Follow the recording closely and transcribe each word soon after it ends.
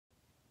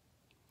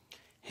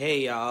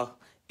Hey y'all,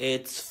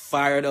 it's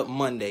Fired Up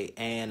Monday,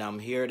 and I'm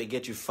here to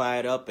get you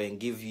fired up and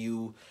give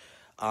you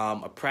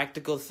a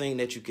practical thing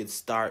that you can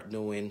start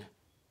doing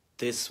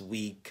this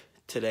week,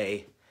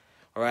 today.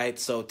 All right,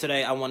 so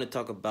today I want to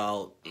talk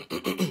about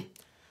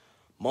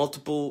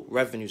multiple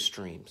revenue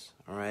streams.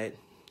 All right,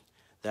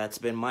 that's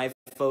been my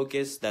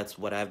focus, that's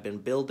what I've been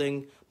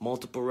building,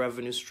 multiple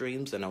revenue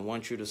streams, and I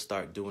want you to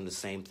start doing the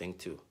same thing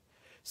too.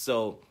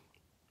 So,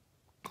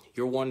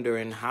 you're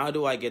wondering, how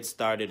do I get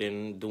started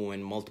in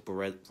doing multiple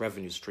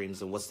revenue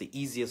streams, and what's the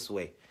easiest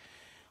way?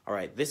 All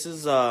right, this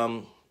is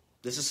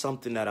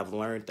something that I've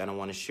learned and I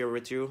want to share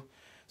with you.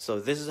 So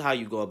this is how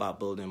you go about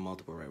building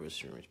multiple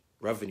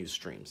revenue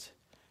streams.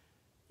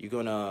 You're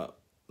gonna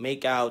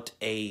make out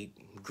a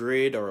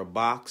grid or a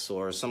box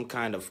or some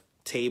kind of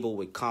table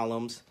with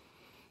columns,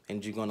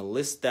 and you're gonna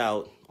list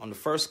out on the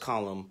first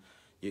column.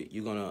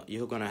 You're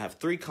gonna have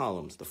three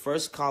columns. The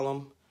first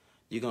column,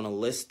 you're gonna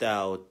list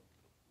out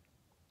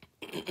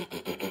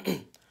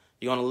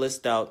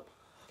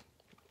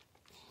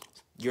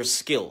your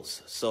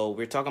skills. So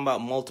we're talking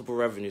about multiple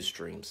revenue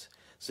streams.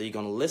 So you're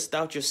going to list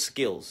out your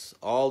skills,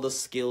 all the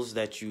skills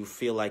that you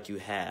feel like you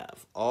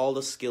have,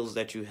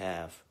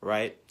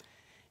 right?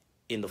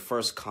 In the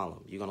first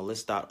column, you're going to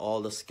list out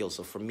all the skills.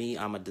 So for me,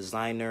 I'm a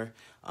designer.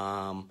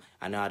 I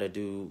know how to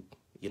do,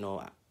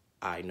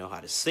 I know how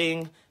to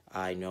sing.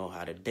 I know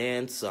how to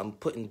dance. So I'm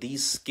putting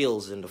these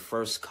skills in the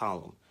first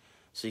column.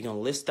 So you're going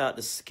to list out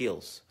the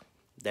skills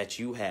that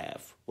you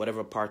have,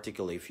 whatever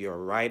particular. If you're a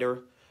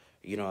writer,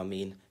 you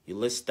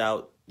list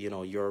out,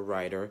 you're a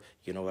writer,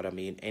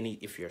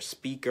 if you're a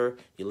speaker,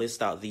 you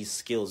list out these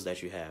skills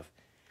that you have.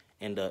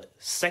 In the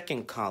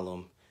second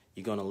column,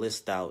 you're going to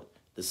list out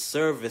the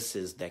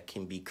services that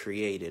can be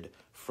created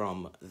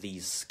from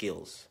these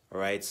skills.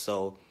 All right,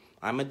 so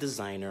I'm a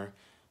designer.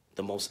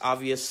 The most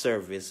obvious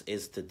service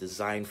is to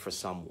design for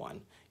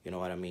someone. You know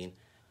what I mean?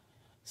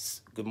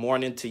 Good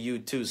morning to you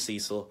too,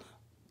 Cecil.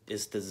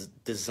 Is to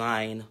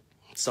design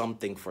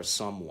something for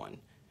someone.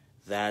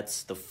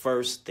 That's the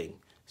first thing.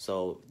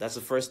 So that's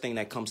the first thing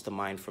that comes to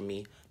mind for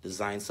me.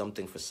 Design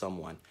something for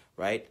someone,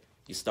 right?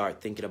 You start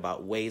thinking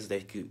about ways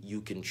that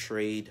you can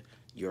trade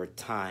your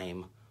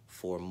time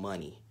for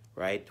money,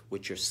 right?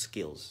 With your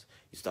skills.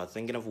 You start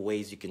thinking of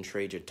ways you can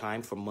trade your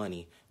time for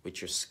money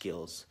with your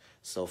skills.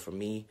 So for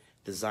me,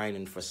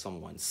 designing for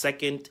someone.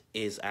 Second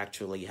is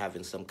actually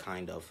having some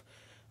kind of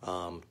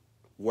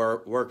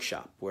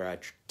workshop where I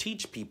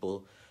teach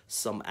people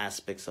some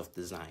aspects of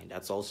design.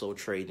 That's also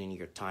trading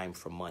your time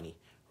for money,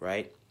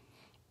 right?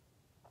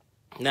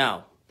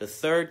 Now, the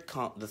third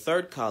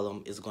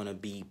column is going to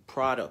be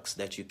products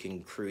that you can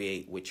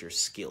create with your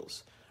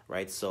skills,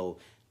 right? So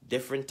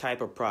different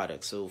type of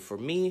products. So for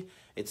me,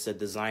 it's a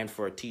design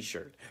for a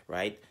t-shirt,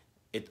 right?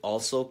 It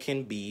also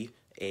can be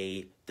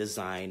a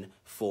design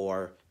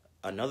for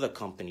another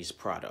company's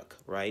product,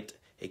 right?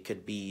 It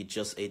could be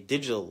just a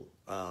digital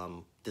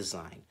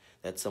design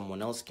that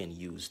someone else can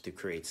use to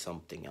create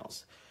something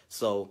else.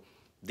 So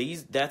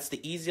that's the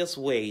easiest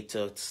way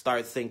to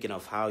start thinking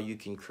of how you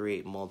can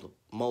create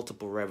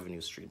multiple revenue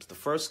streams. The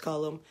first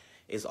column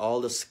is all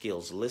the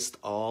skills. List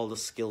all the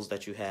skills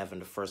that you have in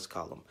the first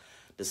column.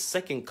 The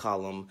second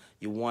column,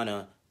 you want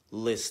to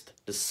list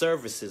the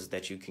services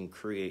that you can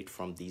create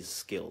from these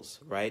skills,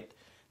 right?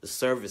 The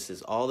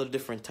services, all the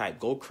different type.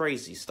 Go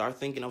crazy. Start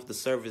thinking of the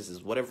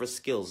services, whatever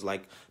skills.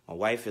 Like my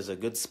wife is a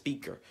good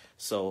speaker,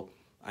 so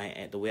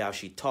the way how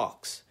she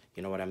talks.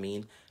 You know what I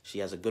mean? She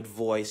has a good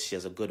voice. She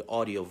has a good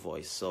audio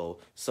voice. So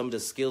some of the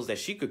skills that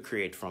she could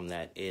create from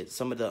that is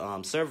some of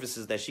the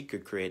services that she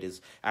could create is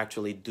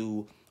actually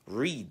do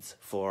reads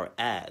for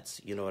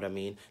ads. You know what I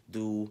mean?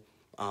 Do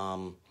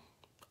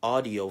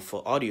audio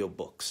for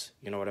audiobooks.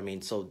 You know what I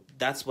mean? So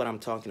that's what I'm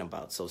talking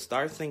about. So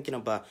start thinking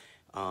about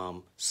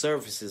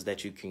services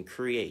that you can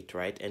create,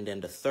 right? And then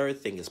the third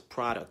thing is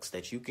products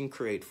that you can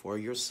create for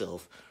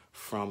yourself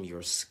from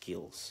your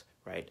skills,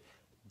 right?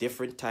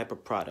 Different type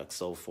of products.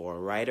 So for a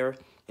writer,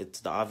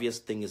 the obvious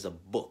thing is a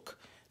book.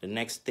 The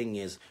next thing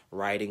is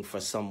writing for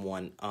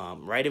someone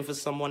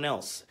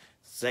else.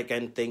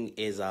 Second thing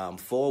is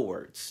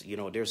forwards.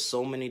 There's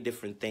so many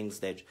different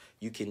things that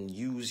you can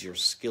use your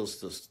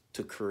skills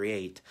to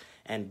create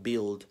and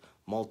build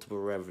multiple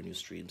revenue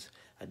streams.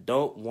 I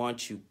don't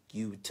want you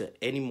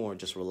to anymore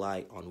just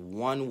rely on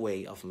one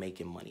way of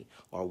making money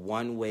or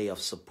one way of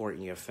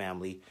supporting your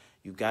family.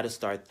 You got to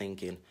start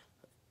thinking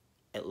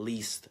at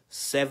least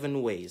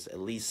seven ways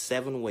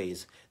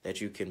that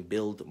you can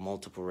build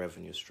multiple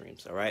revenue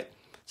streams. All right.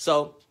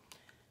 So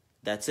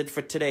that's it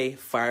for today.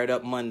 Fired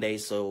Up Monday.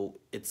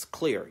 So it's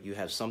clear you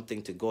have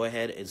something to go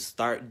ahead and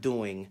start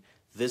doing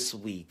this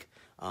week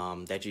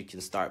that you can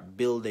start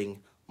building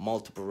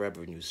multiple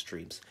revenue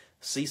streams.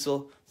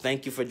 Cecil,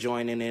 thank you for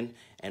joining in.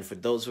 And for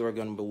those who are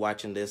going to be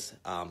watching this,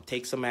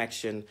 take some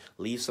action,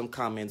 leave some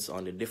comments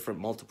on the different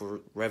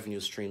multiple revenue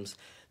streams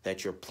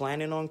that you're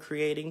planning on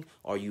creating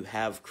or you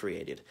have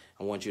created.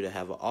 I want you to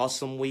have an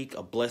awesome week,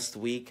 a blessed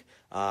week.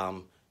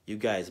 You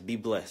guys be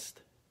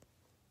blessed.